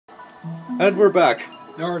And we're back.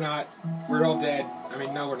 No, we're not. We're all dead. I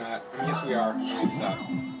mean, no, we're not. I mean, yes, we are. I mean, stop.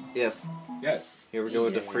 Yes. Yes. Here we go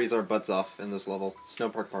to freeze our butts off in this level.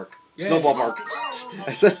 Park. Yay. Snowball park.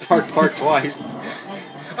 I said park twice.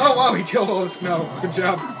 Oh, wow, we killed all the snow. Good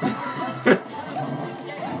job.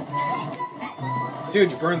 Dude,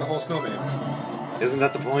 you burned the whole snowman. Isn't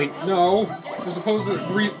that the point? No. You're supposed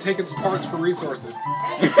to take its parts for resources.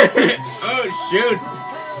 Oh, shoot.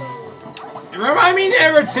 Remind me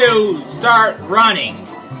never to start running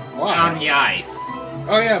on the ice.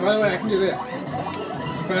 Oh, yeah, by the way, I can do this.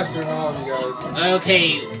 I'm faster than all of you guys.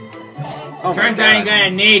 Okay. Oh turns out you're gonna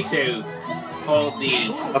need to hold the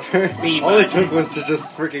B All it button. took was to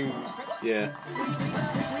just freaking... Yeah.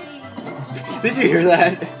 Did you hear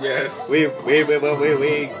that? Yes. Wait. Oh,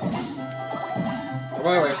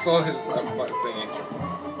 by the way, I stole his button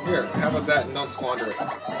thingy. Here, how about that and don't squander it.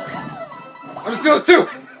 I'm still too!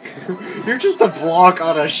 You're just a block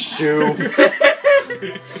on a shoe.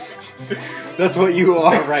 That's what you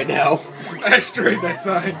are right now. I strayed that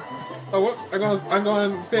sign. Oh, whoops. I'm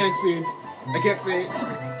going standing speeds. I can't see.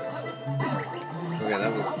 Okay,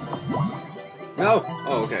 that was... No!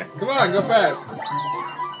 Oh, okay. Come on, go fast.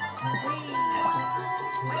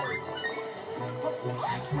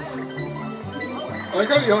 I like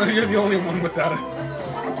how you're the only one without it.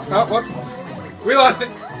 Oh, whoops. We lost it!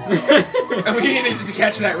 And we needed to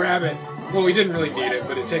catch that rabbit. Well, we didn't really need it,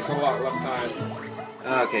 but it takes a lot less time.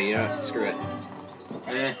 Okay, you know what? Screw it.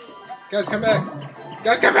 Guys, come back!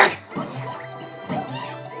 Guys, come back!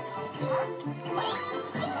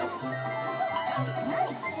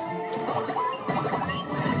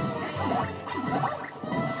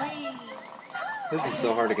 This is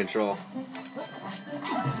so hard to control.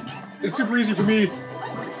 It's super easy for me.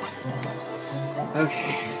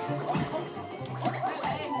 Okay.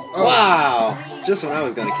 Oh. Wow! Just when I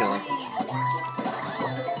was gonna kill him.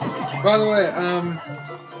 By the way,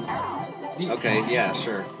 Okay, yeah,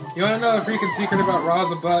 sure. you wanna know a freaking secret about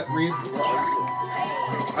Ra's butt?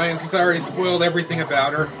 I mean, since I already spoiled everything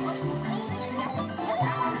about her.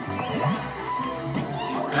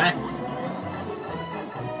 Huh?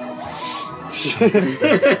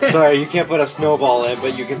 Sorry, you can't put a snowball in,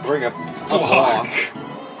 but you can bring a block.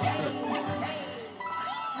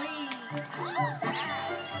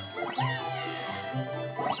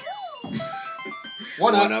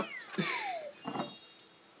 One up.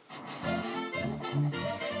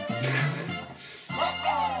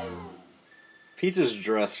 Peach's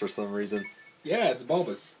dress for some reason. Yeah, it's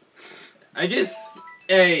bulbous. I just,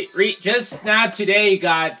 just now today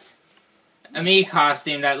got a Mii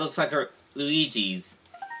costume that looks like a Luigi's.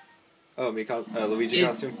 Oh, Luigi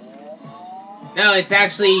costume? No, it's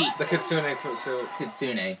actually It's a Kitsune suit.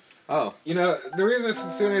 Kitsune. Oh. You know, the reason it's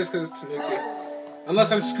Kitsune is because it's Tanuki.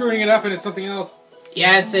 Unless I'm screwing it up and it's something else.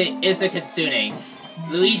 Yeah, it's a Kitsune.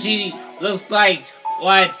 Luigi looks like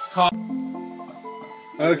what's called...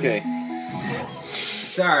 Okay.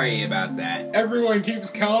 Sorry about that. Everyone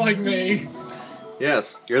keeps calling me.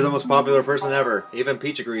 Yes, you're the most popular person ever. Even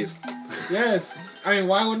Peach agrees. Yes. I mean,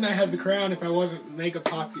 why wouldn't I have the crown if I wasn't mega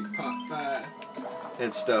pop?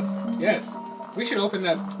 And stuff. Yes. We should open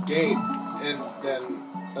that gate and then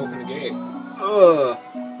open the gate. Ugh.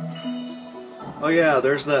 Oh yeah,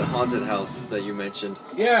 there's that haunted house that you mentioned.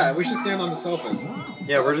 Yeah, we should stand on the sofas.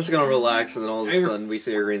 Yeah, we're just gonna relax and then all of a sudden we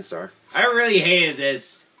see a green star. I really hated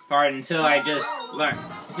this part until I just learned.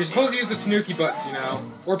 You're supposed to use the Tanuki buttons, you know?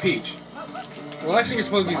 Or Peach. Well, actually, you're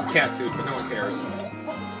supposed to use the cat suit, but no one cares.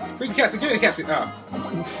 Freaking cat suit, give me the cat suit. Oh.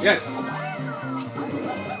 Yes.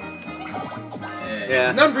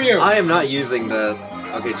 Yeah. None for you. I am not using the...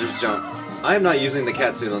 Okay, just jump. I am not using the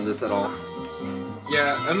cat suit on this at all.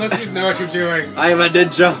 Yeah, unless you know what you're doing. I am a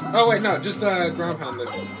ninja! Oh, wait, no, just ground pound this.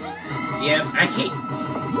 Yep, I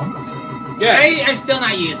can't. Yeah. I'm still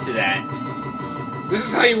not used to that. This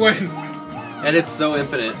is how you win. And it's so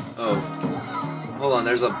infinite. Oh. Hold on,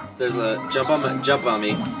 there's a jump on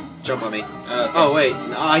me. Jump on me. Okay. Oh wait,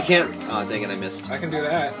 no, I can't. Oh dang it, I missed. I can do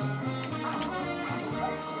that.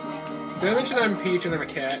 Did I mention I'm Peach and I'm a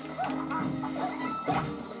cat?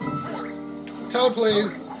 Toad,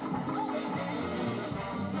 please.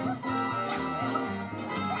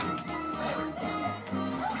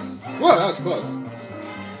 Whoa, that was close.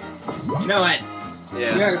 You know what?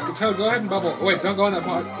 Yeah. Yeah, Toad, go ahead and bubble. Oh, wait, don't go in that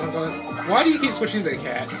pot. Don't go in. Why do you keep switching to the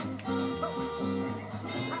cat?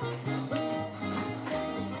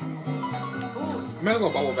 Might as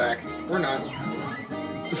well bubble back. We're not.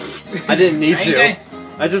 I didn't need I to. think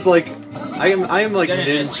I just like I am like Gonna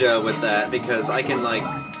miss. ninja with that because I can like.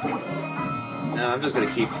 No, I'm just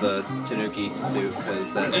gonna keep the Tanuki suit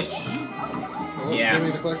because that's. Well, Yeah. didn't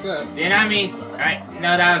mean to collect that. Didn't I mean?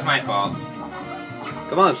 No, that was my fault.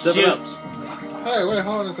 Come on, step it up. Hey, wait,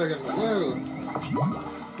 hold on a second. Whoa.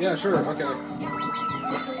 Yeah, sure, okay.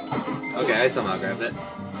 Okay, I somehow grabbed it.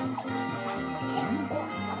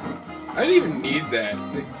 I didn't even need that.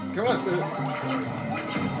 Come on, Sid.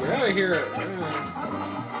 Get out of here.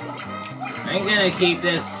 I'm gonna keep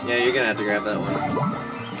this. Yeah, you're gonna have to grab that one.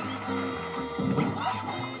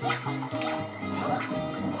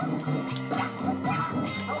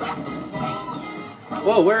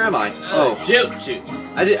 Whoa, where am I? Oh, Shoot.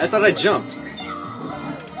 I thought I jumped.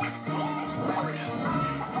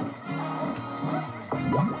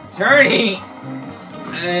 Turning.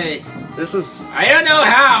 This is. I don't know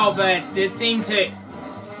how, but this seemed to.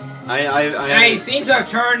 I I seem to have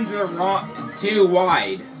turned too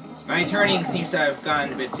wide. My turning seems to have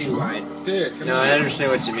gone a bit too wide. Dude, come No, on. I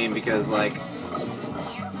understand what you mean because like.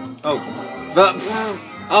 Oh, but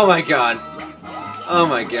oh my god. Oh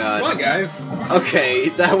my god. Come on, guys. Okay,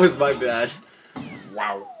 that was my bad.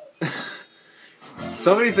 Wow.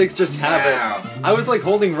 So many things just happen. Wow. I was like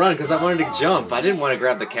holding run because I wanted to jump. I didn't want to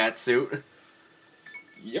grab the cat suit.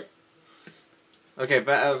 Yep. Okay,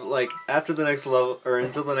 but like after the next level or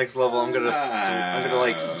until the next level, I'm gonna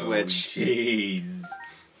like switch. Jeez.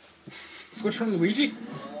 Switch from Luigi?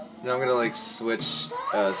 No, I'm gonna like switch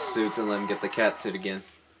suits and let him get the cat suit again.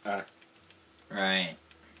 Right.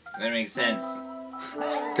 That makes sense.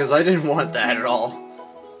 Because I didn't want that at all.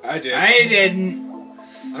 I did. I didn't.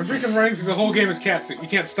 I'm freaking running through the whole game as Catsuit. You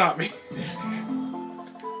can't stop me.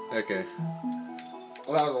 Okay.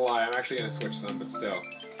 Well, that was a lie. I'm actually gonna switch some, but still.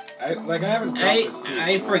 I haven't dropped the suit.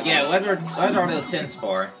 I forget. What are those cents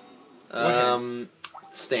for?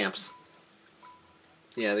 Stamps.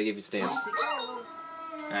 Yeah, they give you stamps.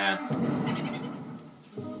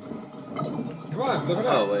 Come on, step it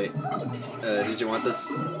up. Oh wait. Did you want this?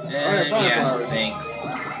 Yeah, flowers. thanks.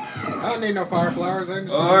 I don't need no fire flowers. I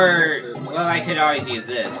just Or, well, I could always use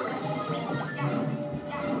this.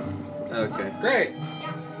 Okay. Great.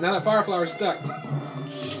 Now that fire flower's stuck.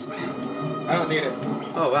 I don't need it.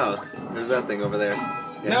 Oh wow. There's that thing over there.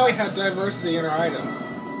 Yeah. Now we have diversity in our items.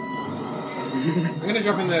 I'm gonna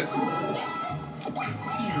jump in this.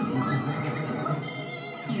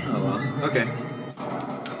 Oh well. Okay.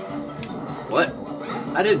 What?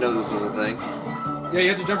 I didn't know this was a thing. Yeah, you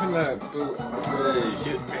have to jump in the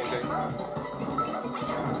Shoot. painting.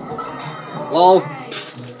 Lol.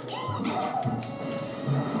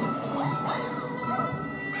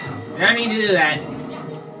 Didn't mean to do that.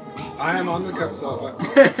 I am on the cup sofa.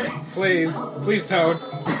 Please. Please, Toad.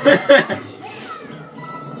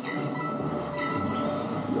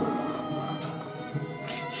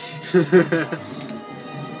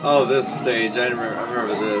 Oh, this stage. I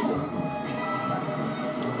remember this.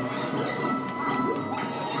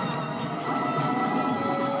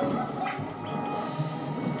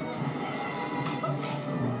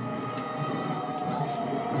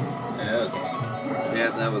 Yeah,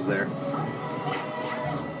 that was there.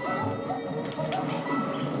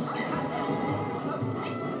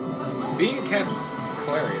 Being a cat's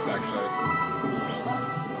hilarious, actually.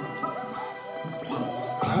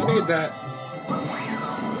 I don't need that.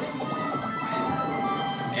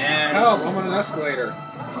 And Help! I'm on an escalator.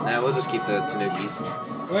 Nah, we'll just keep the Tanukis.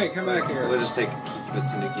 Wait, come back here. We'll just keep a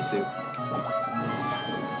Tanuki suit.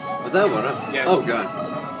 Was that one up? Yes. Oh god.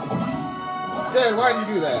 Dad, why'd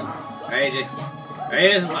you do that?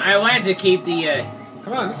 I wanted to keep the,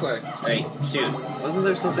 Come on, this way. wait, shoot. Wasn't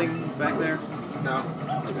there something back there? No.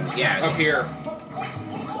 Okay. Yeah. Up here.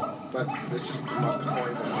 But it's just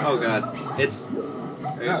coins. Oh god. It's.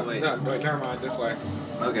 No, Wait. no, wait, never mind. This way.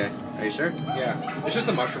 Okay. Are you sure? Yeah. It's just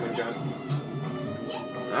a mushroom, John.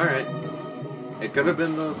 Alright. It could have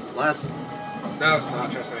been the last. No, it's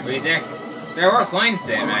not, trust me. Wait, there were coins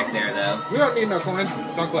there back there, though. We don't need no coins.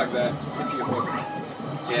 Don't collect that. It's useless.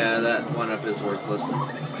 Yeah, that one up is worthless.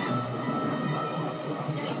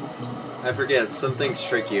 I forget, some things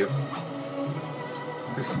trick you.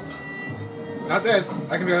 Not this.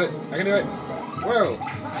 I can do it. I can do it. Whoa.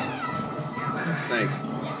 Thanks.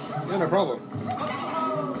 Yeah, no problem.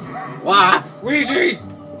 Wah! Ouija!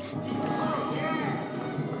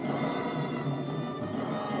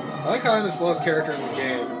 I like how I'm the slowest character in the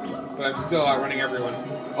game, but I'm still outrunning everyone.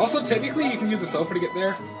 Also, technically, you can use the sofa to get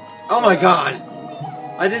there. Oh my god!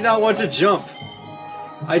 I did not want to jump!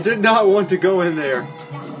 I did not want to go in there!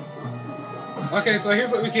 Okay, so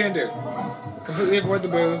here's what we can do. Completely avoid the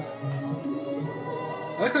booze.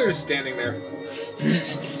 I like how you're just standing there.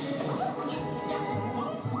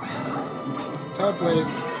 Todd, please.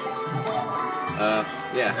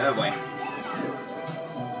 Yeah. Oh boy.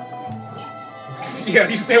 Yeah,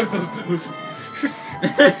 you stay with those booze.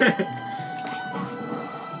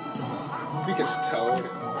 Speaking of Toad.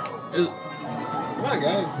 Ooh. Come on,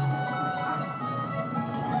 guys.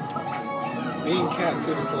 Me and Cat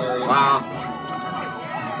suit is hilarious. Wow.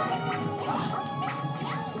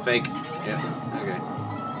 Fake. Yeah. Okay.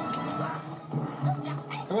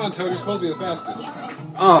 Come on, Toad, you're supposed to be the fastest.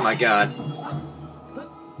 Oh my god.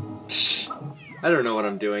 I don't know what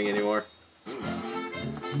I'm doing anymore.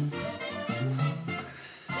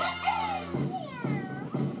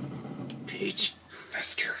 Peach.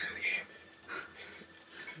 Best character in the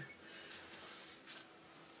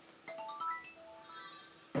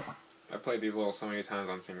game. I played these levels so many times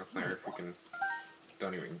on single player, freaking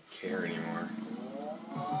don't even care anymore.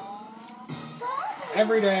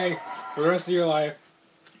 Every day, for the rest of your life.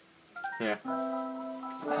 Yeah.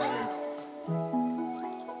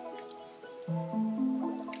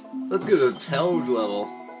 Let's go to the Toad level.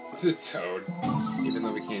 It's a Toad. Even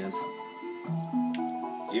though we can't.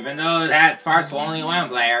 Even though that part's only one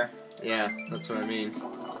player. Yeah, that's what I mean.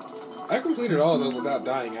 I've completed all of those without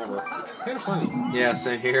dying ever. It's kind of funny. Yeah,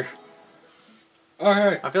 same here.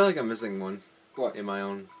 Okay. I feel like I'm missing one. What? In my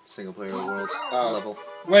own single player world level.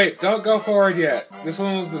 Wait, don't go forward yet. This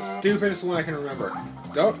one was the stupidest one I can remember.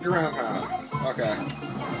 Don't ground pound. Okay.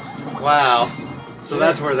 Wow. So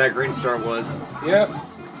that's where that green star was. Yep.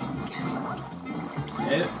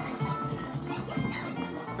 Yep.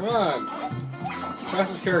 Come on.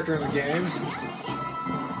 Fastest character in the game.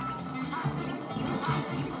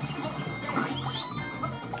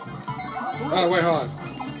 Oh, wait, hold on.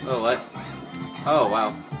 Oh, what? Oh,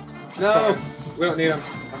 wow. No! Spawns. We don't need them.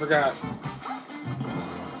 I forgot.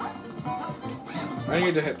 I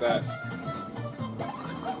need to hit that.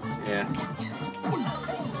 Yeah.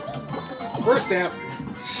 First stamp.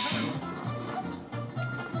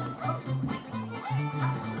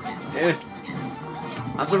 Yeah.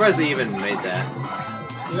 I'm surprised they even made that.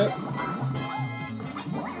 Yep.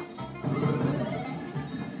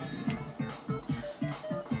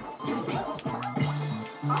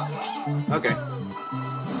 Okay.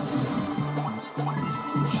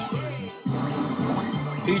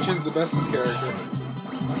 Peach is the bestest character.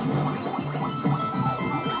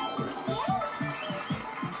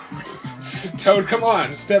 Toad, come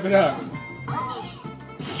on, step it up.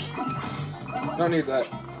 Don't need that.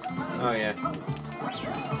 Oh, yeah.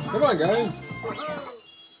 Come on, guys.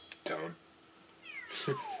 Toad.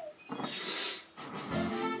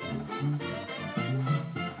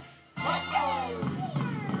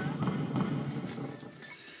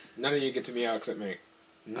 None of you get to meow except me.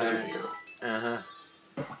 None of you. Uh-huh.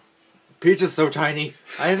 Peach is so tiny.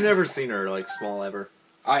 I have never seen her, like, small ever.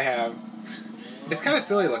 I have. It's kind of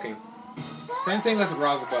silly looking. Same thing with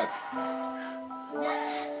Raza Butts.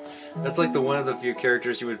 That's like one of the few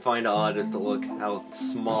characters you would find odd is to look how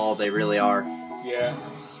small they really are. Yeah.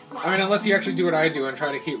 I mean, unless you actually do what I do and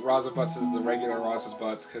try to keep Raza Butts as the regular Raza's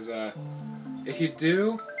Butts, because if you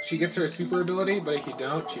do, she gets her super ability, but if you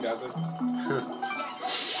don't, she doesn't.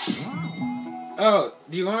 Oh,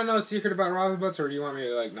 do you want to know a secret about Raza Butts, or do you want me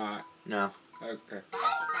to, like, not? No. Okay.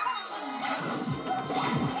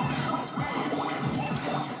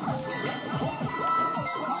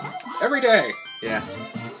 Every day. Yeah.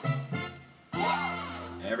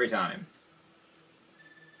 Every time.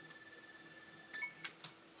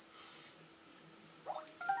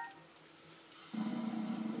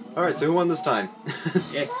 Alright, so who won this time?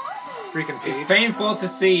 Yeah. Freaking Peach. It's painful to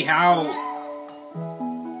see how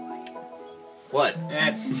What?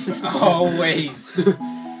 that's always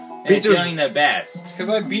Peach is- doing the best. Because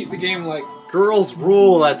I beat the game, like, Girls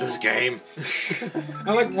rule at this game.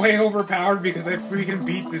 I'm, like, way overpowered because I freaking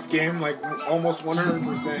beat this game, like, almost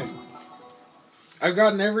 100%. I've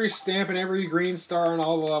gotten every stamp and every green star on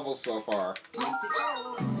all the levels so far.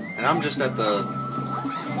 And I'm just at the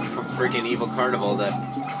freaking evil carnival that...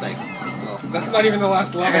 Thanks. Well, That's not even the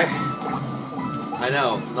last level. I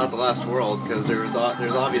know, not the last world, because there's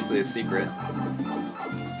obviously a secret.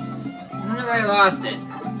 I lost it.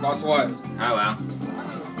 Lost what? Oh well.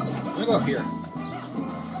 Let me go up here.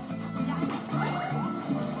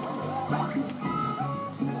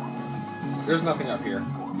 There's nothing up here.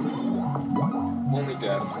 Only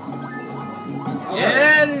death.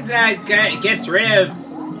 And that gets rid of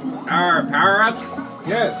our power-ups.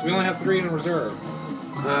 Yes, we only have 3 in reserve.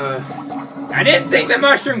 I didn't think the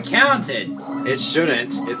mushroom counted. It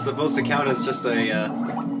shouldn't. It's supposed to count as just a, you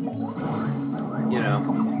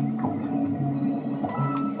know.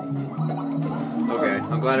 Okay,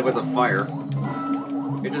 I'm glad it went the fire.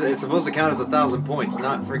 It's supposed to count as 1,000 points,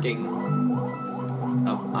 not freaking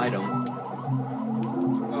item.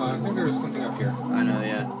 Oh, I think there's something up here. I know,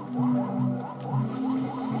 yeah.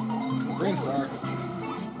 green star.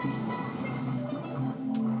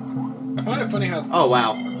 I find it funny how. Oh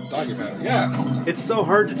wow. Doggy paddle. Yeah. It's so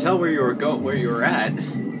hard to tell where you were at.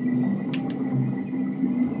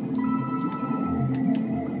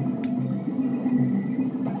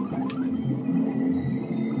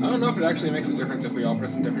 I don't know if it actually makes a difference if we all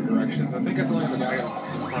press in different directions. I think it's only the guy in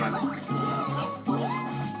front.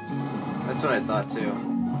 That's what I thought too.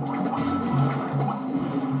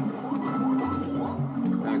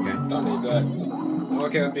 Okay. Don't need that. I'm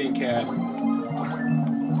okay with being cat.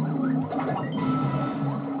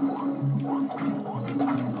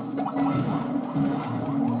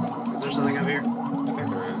 Is there something up here? I think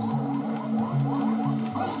there is.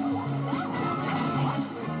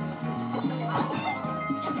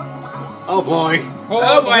 Oh boy.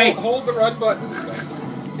 Hold the run button.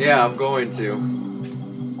 Thanks. Yeah, I'm going to.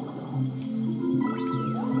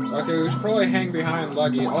 Okay, we should probably hang behind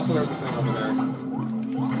Luggy. Also, there's a thing over there.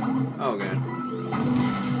 Oh god.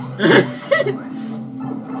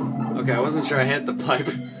 Okay, I wasn't sure I hit the pipe.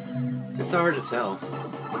 It's hard to tell.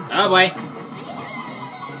 Oh boy.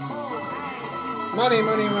 Money,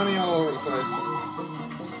 money, money all over the place.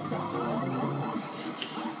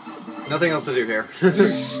 Nothing else to do here.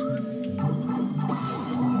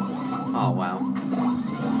 Oh wow.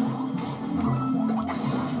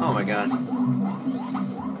 Oh my god.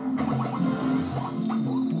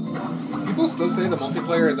 People still say the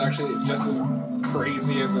multiplayer is actually just as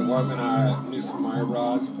crazy as it was in New Super Mario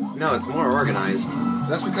Bros. No, it's more organized.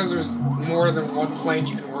 That's because there's more than one plane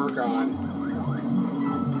you can work on.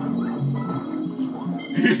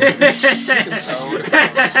 Freaking Toad.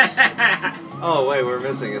 Oh wait, we're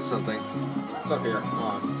missing something. It's up here. Come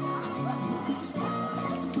on.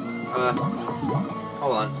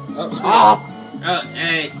 Hold on. Oh, Oh! Oh,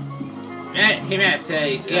 hey. Hey, Matt,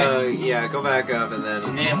 say, yeah. Yeah, go back up and then...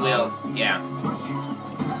 And then we'll, yeah.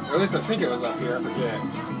 Or at least I think it was up here. I forget.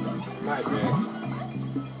 It might be.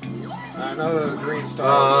 I know the green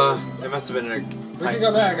star. It must have been in a... We can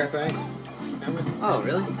go back, I think. Damn it. Oh,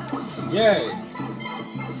 really? Yay!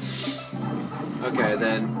 Okay,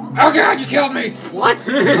 then... Oh god, you killed me! What?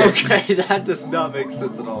 Okay, that does not make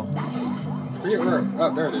sense at all. Forget where.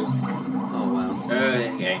 Oh, there it is. Oh, wow.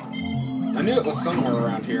 Okay. I knew it was somewhere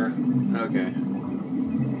around here. Okay.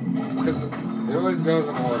 Because it always goes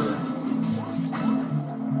in order.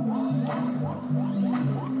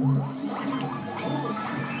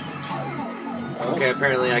 Okay,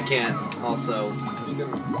 apparently I can't also... You can...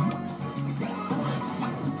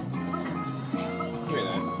 Give me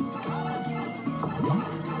that.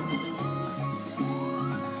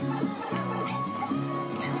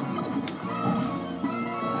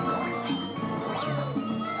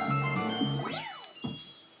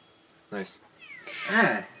 Nice.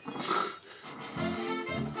 Ah.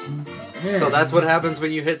 So that's what happens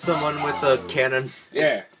when you hit someone with a cannon.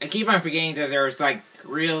 Yeah. I keep on forgetting that there's like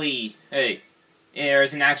really,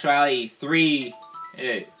 there's in actuality 3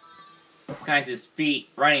 kinds of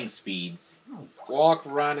running speeds. Walk,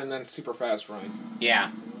 run, and then super fast run.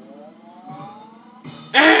 Yeah.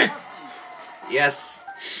 Yes.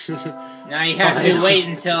 Now you have to wait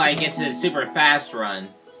until I get to the super fast run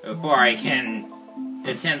before I can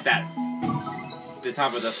attempt the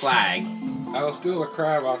top of the flag. I will steal the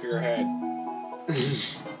crab off your head.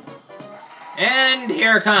 And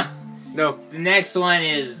here comes... No. The next one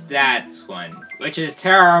is that one, which is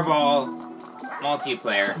terrible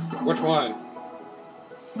multiplayer. Which one?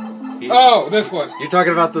 Oh, this one. You're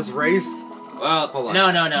talking about this race? Well, Hold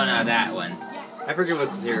on. no, that one. I forget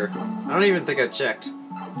what's here. I don't even think I've checked.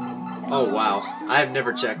 Oh, wow. I've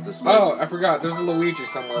never checked this place. Oh, I forgot. There's a Luigi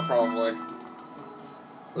somewhere, probably.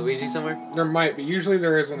 Luigi somewhere? There might be. Usually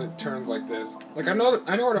there is when it turns like this. Like, I know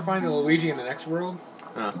where to find the Luigi in the next world.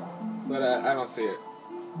 Oh. But I don't see it.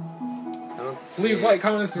 I don't see Please it. like,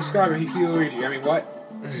 comment, and subscribe if you see Luigi. I mean, what?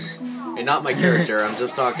 Hey, not my character. I'm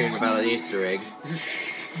just talking about an Easter egg.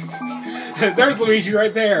 There's Luigi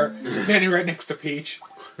right there. Standing right next to Peach.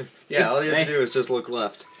 Yeah, all you have to do is just look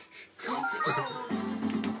left.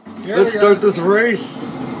 Here Let's we go. start this race!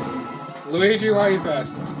 Luigi, why are you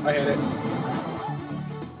fast? I hit it.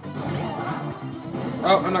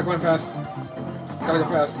 Oh, I'm not going fast. Gotta go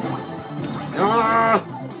fast. Ah!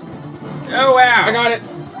 Oh wow! I got it!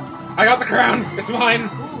 I got the crown! It's mine!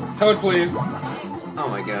 Toad, please. Oh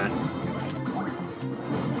my god.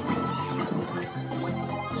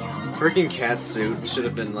 Freaking cat suit should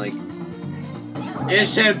have been like... It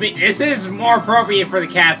should be. This is more appropriate for the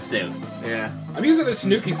cat suit. Yeah. I'm using the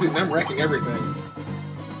Tanuki suit and I'm wrecking everything.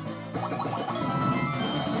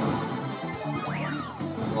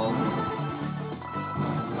 Well...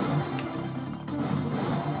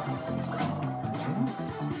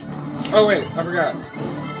 Oh wait, I forgot.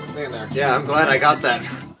 Stay in there. Yeah, I'm glad I got that.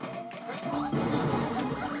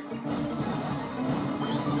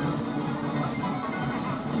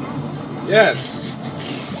 Yes.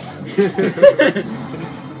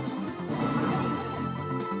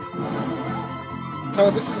 Oh,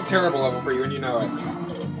 this is a terrible level for you, and you know it.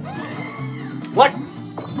 What?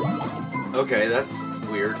 Okay, that's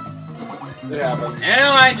weird. It happens. I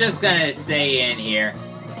know I'm just gonna stay in here.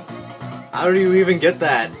 How do you even get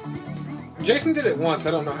that? Jason did it once,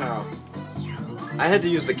 I don't know how. I had to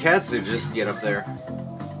use the cat suit just to get up there.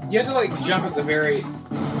 You had to, like, jump at the very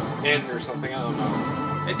end or something, I don't know.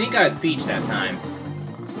 I think I was Peach that time.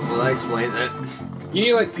 Well, that explains it. You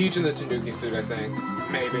need, like, Peach in the Tanuki suit, I think.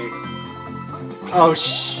 Maybe. Oh,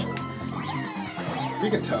 shh.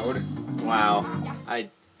 Freaking Toad. Wow. And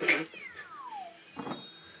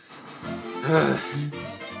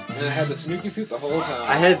I had the Tanuki suit the whole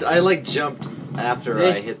time. I like jumped after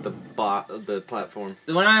I hit the platform.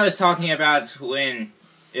 The one I was talking about when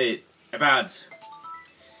the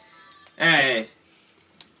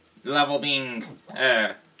level being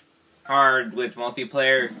hard with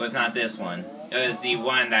multiplayer was not this one. It was the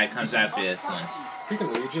one that comes after this one.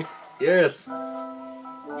 Freaking Luigi. Yes. I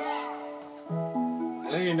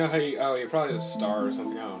don't even know how you... Oh, you're probably a star or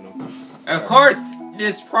something, I don't know. Of course,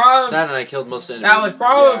 this problem... That and I killed most enemies. That was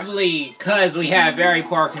probably because we have very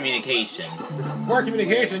poor communication. Poor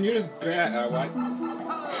communication, you're just bad... what?